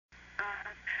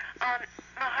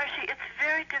Maharishi, it's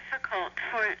very difficult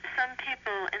for some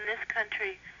people in this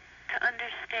country to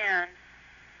understand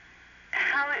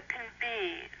how it can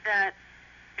be that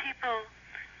people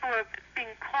who are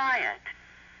being quiet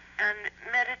and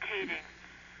meditating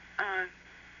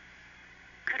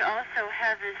could also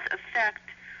have this effect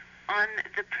on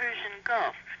the Persian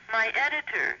Gulf. My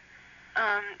editor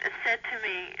said to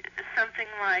me something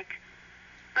like,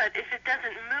 but if it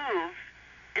doesn't move,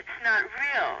 it's not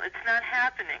real, it's not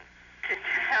happening. To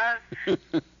have,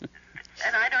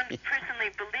 and I don't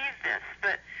personally believe this,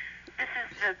 but this is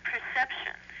the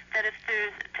perception, that if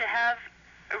there's, to have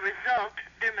a result,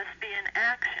 there must be an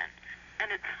action.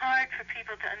 And it's hard for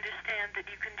people to understand that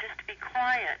you can just be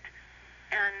quiet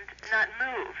and not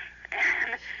move.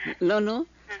 No.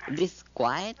 This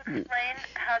quiet... Explain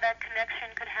how that connection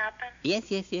could happen? Yes.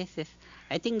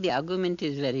 I think the argument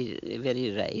is very,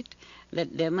 very right,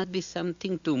 that there must be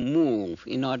something to move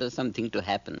in order something to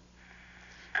happen.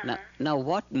 Now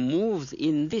what moves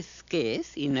in this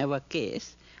case, in our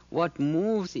case, what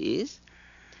moves is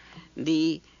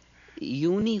the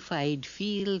unified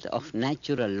field of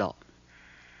natural law.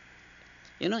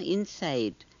 You know,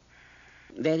 inside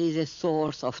there is a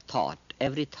source of thought.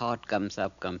 Every thought comes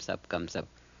up.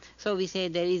 So we say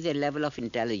there is a level of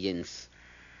intelligence,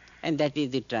 and that is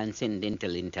the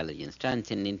transcendental intelligence,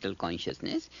 transcendental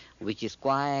consciousness, which is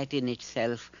quiet in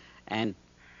itself and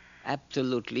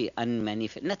absolutely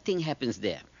unmanifest. Nothing happens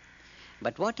there.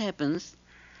 But what happens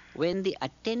when the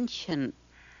attention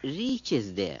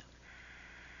reaches there,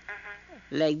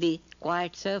 like the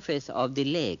quiet surface of the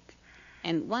lake,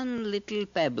 and one little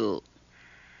pebble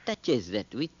touches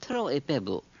that, we throw a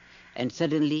pebble, and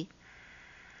suddenly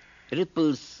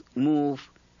ripples move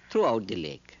throughout the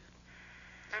lake.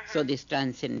 So this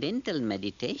transcendental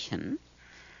meditation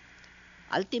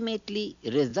ultimately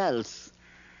results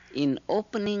in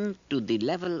opening to the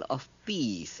level of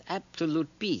peace, absolute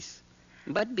peace.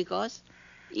 But because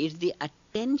it's the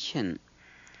attention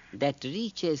that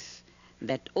reaches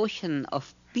that ocean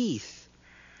of peace,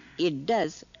 it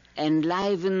does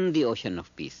enliven the ocean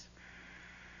of peace.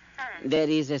 There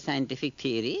is a scientific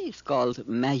theory, it's called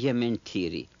measurement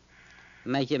theory.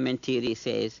 Measurement theory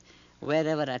says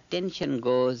wherever attention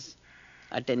goes,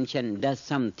 attention does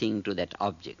something to that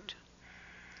object.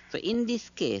 So in this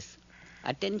case,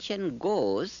 attention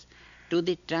goes to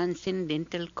the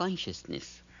transcendental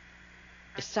consciousness,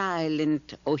 a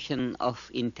silent ocean of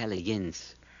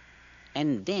intelligence.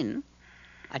 And then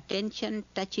attention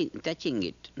touching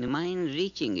it, the mind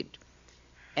reaching it,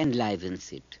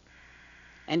 enlivens it.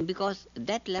 And because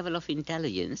that level of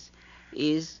intelligence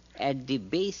is at the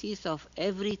basis of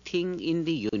everything in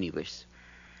the universe.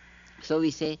 So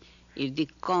we say it's the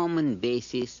common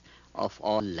basis of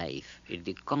all life. It's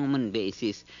the common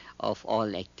basis of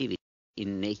all activity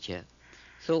in nature.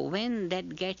 So when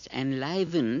that gets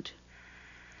enlivened,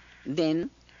 then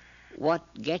what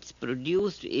gets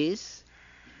produced is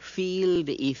field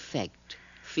effect.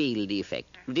 Field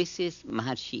effect. This is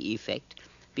Maharishi Effect,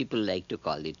 people like to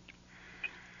call it.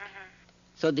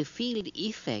 So the field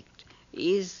effect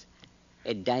is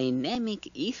a dynamic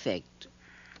effect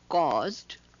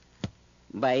caused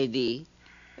by the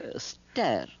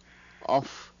stir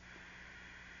of...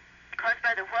 Caused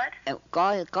by the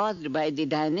what? Caused by the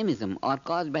dynamism, or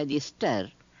caused by the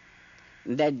stir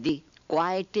that the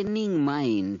quietening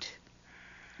mind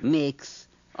makes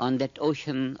on that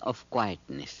ocean of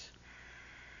quietness.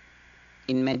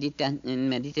 In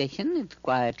meditation, it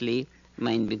quietly,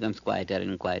 mind becomes quieter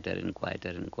and quieter and quieter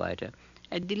and quieter.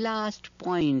 At the last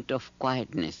point of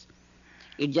quietness,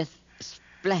 it just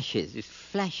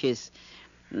flashes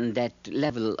that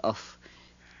level of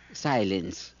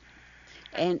silence.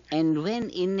 And when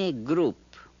in a group,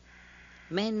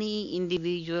 many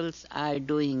individuals are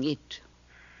doing it,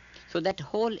 so that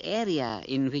whole area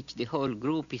in which the whole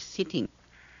group is sitting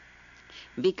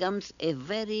becomes a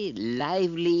very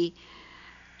lively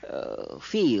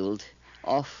field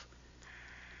of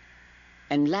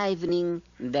enlivening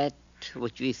that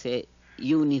which we say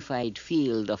unified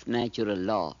field of natural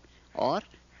law or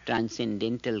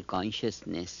transcendental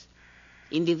consciousness.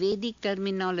 In the Vedic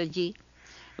terminology,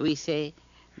 we say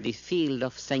the field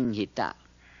of Sanjita.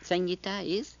 Sanjita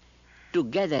is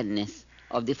togetherness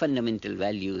of the fundamental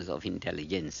values of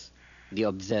intelligence, the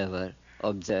observer,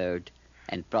 observed,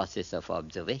 and process of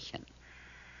observation.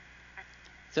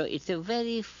 So it's a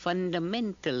very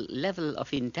fundamental level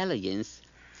of intelligence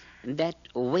that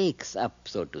wakes up,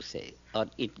 so to say, or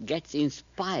it gets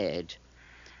inspired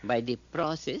by the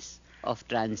process of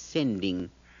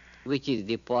transcending, which is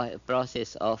the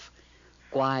process of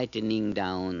quietening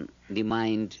down. The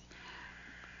mind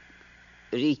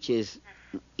reaches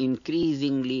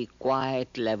increasingly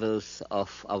quiet levels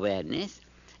of awareness,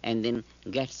 and then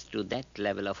gets to that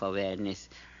level of awareness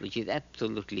which is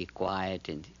absolutely quiet.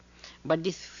 But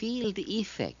this field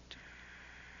effect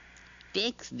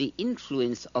takes the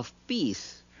influence of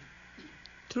peace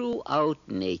throughout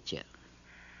nature.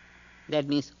 That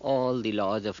means all the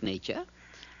laws of nature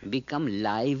become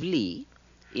lively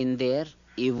in their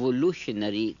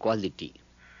evolutionary quality.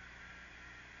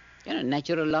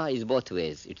 Natural law is both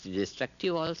ways. It's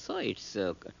destructive also, it's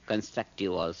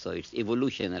constructive also, it's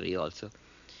evolutionary also.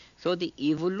 So the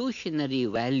evolutionary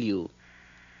value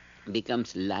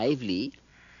becomes lively,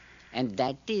 and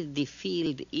that is the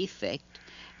field effect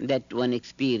that one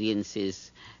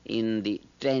experiences in the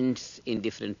trends in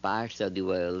different parts of the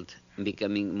world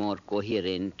becoming more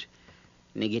coherent,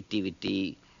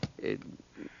 negativity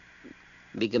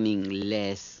becoming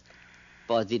less,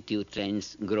 positive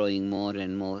trends growing more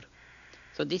and more.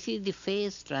 So this is the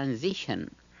phase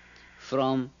transition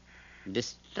from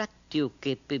destructive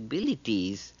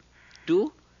capabilities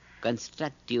to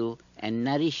constructive and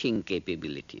nourishing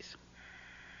capabilities.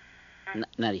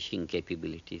 Nourishing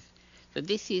capabilities. So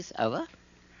this is our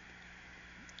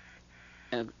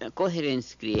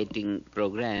coherence creating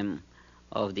program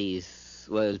of these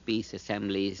world peace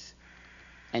assemblies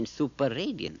and super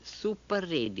radiance. Super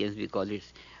radiance we call it.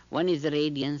 One is the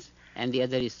radiance and the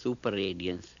other is super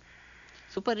radiance.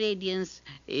 Super radiance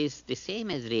is the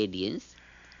same as radiance,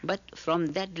 but from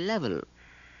that level,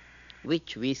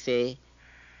 which we say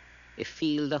a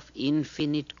field of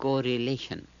infinite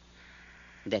correlation.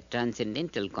 That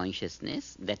transcendental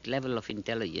consciousness, that level of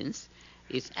intelligence,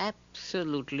 is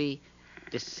absolutely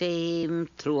the same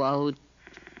throughout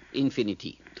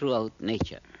infinity, throughout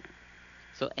nature.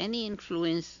 So any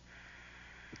influence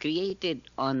created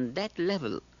on that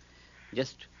level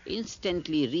just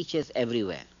instantly reaches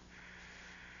everywhere.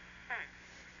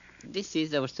 This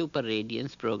is our super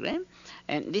radiance program,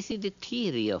 and this is the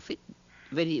theory of it.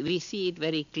 We see it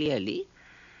very clearly,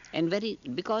 and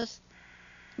because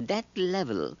that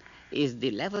level is the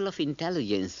level of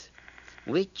intelligence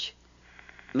which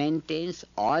maintains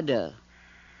order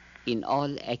in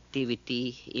all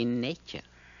activity in nature.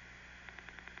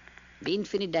 The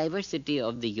infinite diversity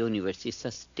of the universe is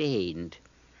sustained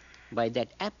by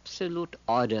that absolute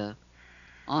order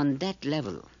on that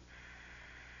level.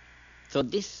 So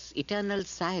this eternal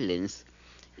silence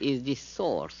is the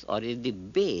source or is the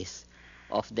base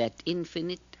of that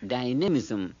infinite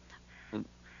dynamism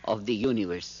of the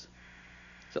universe.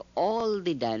 So all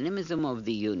the dynamism of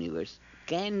the universe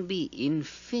can be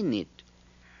infinite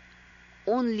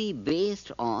only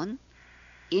based on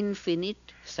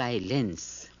infinite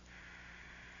silence.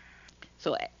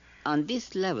 So on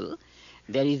this level,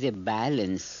 there is a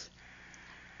balance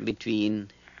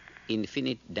between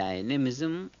infinite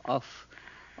dynamism of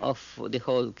the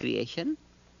whole creation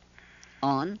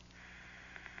on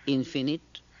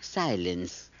infinite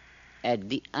silence at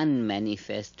the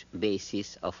unmanifest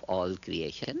basis of all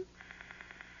creation.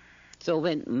 So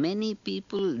when many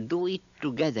people do it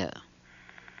together,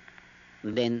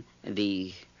 then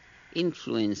the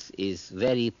influence is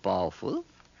very powerful.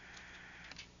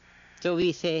 So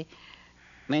we say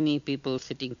many people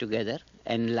sitting together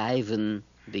enliven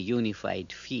the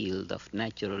unified field of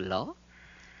natural law,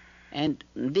 and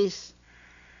this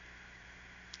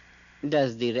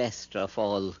does the rest of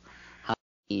all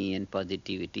harmony and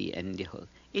positivity and the whole.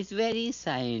 It's very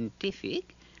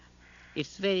scientific.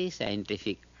 It's very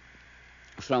scientific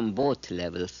from both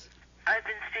levels. I've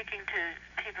been speaking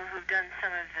to people who've done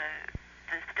some of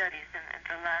the studies in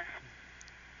the last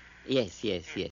Yes.